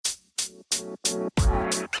Welcome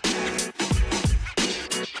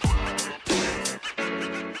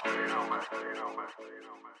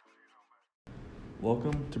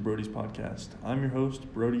to Brody's Podcast. I'm your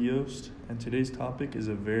host, Brody Yost, and today's topic is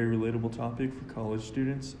a very relatable topic for college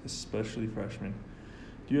students, especially freshmen.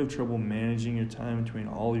 Do you have trouble managing your time between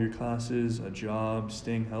all your classes, a job,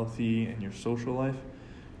 staying healthy, and your social life?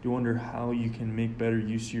 Do you wonder how you can make better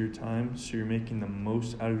use of your time so you're making the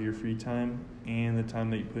most out of your free time and the time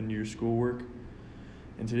that you put into your schoolwork?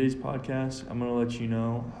 In today's podcast, I'm going to let you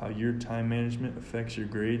know how your time management affects your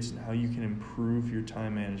grades and how you can improve your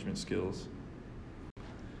time management skills.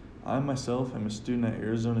 I myself am a student at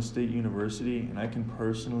Arizona State University, and I can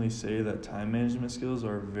personally say that time management skills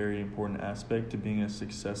are a very important aspect to being a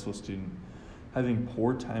successful student. Having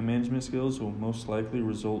poor time management skills will most likely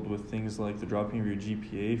result with things like the dropping of your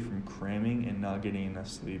GPA from cramming and not getting enough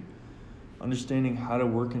sleep. Understanding how to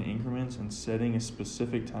work in increments and setting a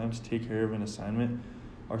specific time to take care of an assignment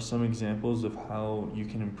are some examples of how you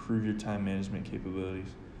can improve your time management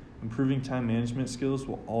capabilities. Improving time management skills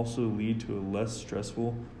will also lead to a less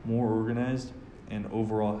stressful, more organized, and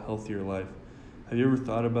overall healthier life. Have you ever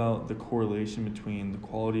thought about the correlation between the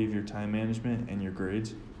quality of your time management and your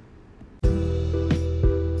grades?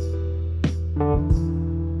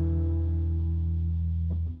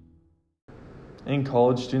 In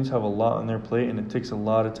college, students have a lot on their plate, and it takes a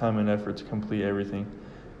lot of time and effort to complete everything.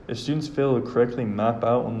 If students fail to correctly map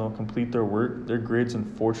out when they'll complete their work, their grades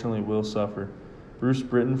unfortunately will suffer. Bruce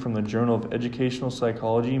Britton from the Journal of Educational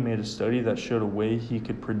Psychology made a study that showed a way he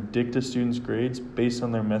could predict a student's grades based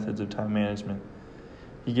on their methods of time management.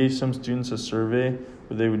 He gave some students a survey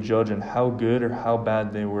where they would judge on how good or how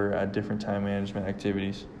bad they were at different time management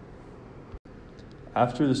activities.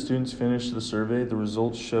 After the students finished the survey, the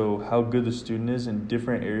results show how good the student is in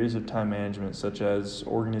different areas of time management, such as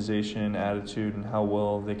organization, attitude, and how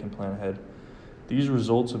well they can plan ahead. These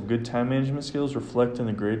results of good time management skills reflect in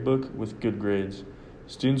the gradebook with good grades.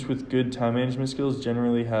 Students with good time management skills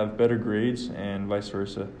generally have better grades and vice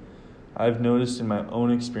versa. I've noticed in my own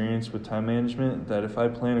experience with time management that if I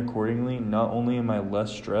plan accordingly, not only am I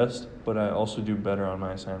less stressed, but I also do better on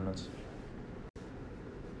my assignments.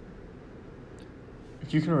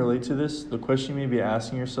 If you can relate to this, the question you may be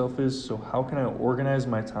asking yourself is, so how can I organize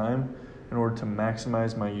my time in order to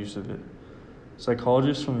maximize my use of it?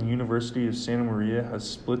 Psychologists from the University of Santa Maria have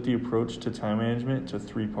split the approach to time management into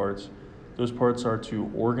 3 parts. Those parts are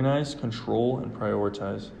to organize, control, and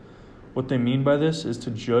prioritize. What they mean by this is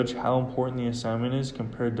to judge how important the assignment is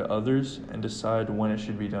compared to others and decide when it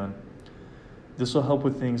should be done. This will help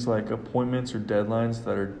with things like appointments or deadlines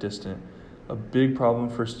that are distant. A big problem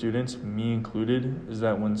for students, me included, is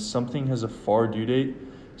that when something has a far due date,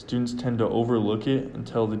 students tend to overlook it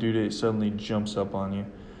until the due date suddenly jumps up on you.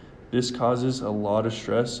 This causes a lot of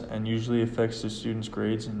stress and usually affects the students'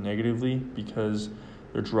 grades negatively because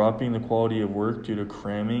they're dropping the quality of work due to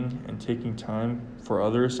cramming and taking time for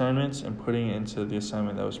other assignments and putting it into the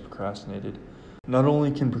assignment that was procrastinated. Not only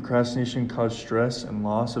can procrastination cause stress and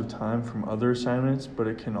loss of time from other assignments, but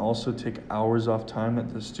it can also take hours off time that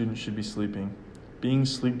the student should be sleeping. Being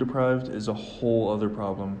sleep deprived is a whole other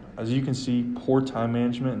problem. As you can see, poor time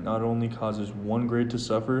management not only causes one grade to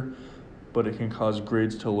suffer, but it can cause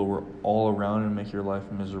grades to lower all around and make your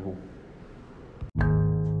life miserable.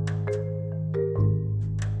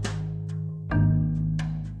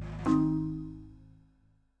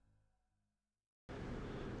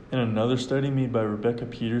 In another study made by Rebecca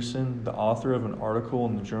Peterson, the author of an article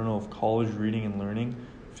in the Journal of College Reading and Learning,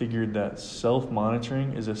 figured that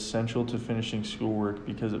self-monitoring is essential to finishing schoolwork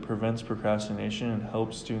because it prevents procrastination and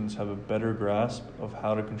helps students have a better grasp of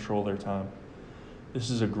how to control their time. This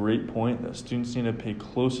is a great point that students need to pay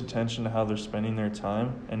close attention to how they're spending their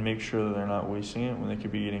time and make sure that they're not wasting it when they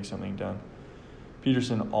could be getting something done.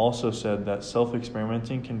 Peterson also said that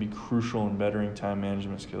self-experimenting can be crucial in bettering time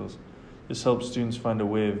management skills. This helps students find a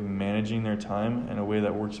way of managing their time in a way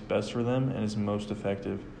that works best for them and is most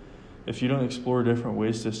effective. If you don't explore different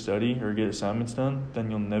ways to study or get assignments done, then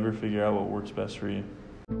you'll never figure out what works best for you.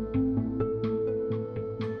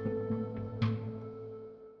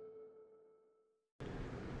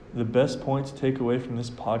 The best point to take away from this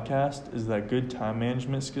podcast is that good time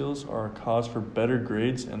management skills are a cause for better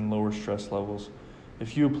grades and lower stress levels.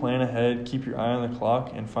 If you plan ahead, keep your eye on the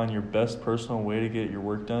clock, and find your best personal way to get your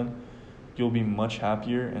work done, you'll be much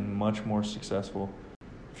happier and much more successful.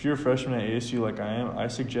 If you're a freshman at ASU like I am, I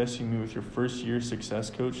suggest you meet with your first year success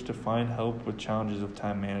coach to find help with challenges of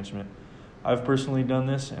time management. I've personally done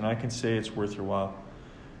this, and I can say it's worth your while.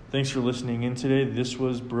 Thanks for listening in today. This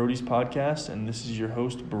was Brody's Podcast, and this is your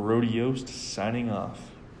host, Brody Yost, signing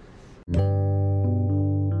off.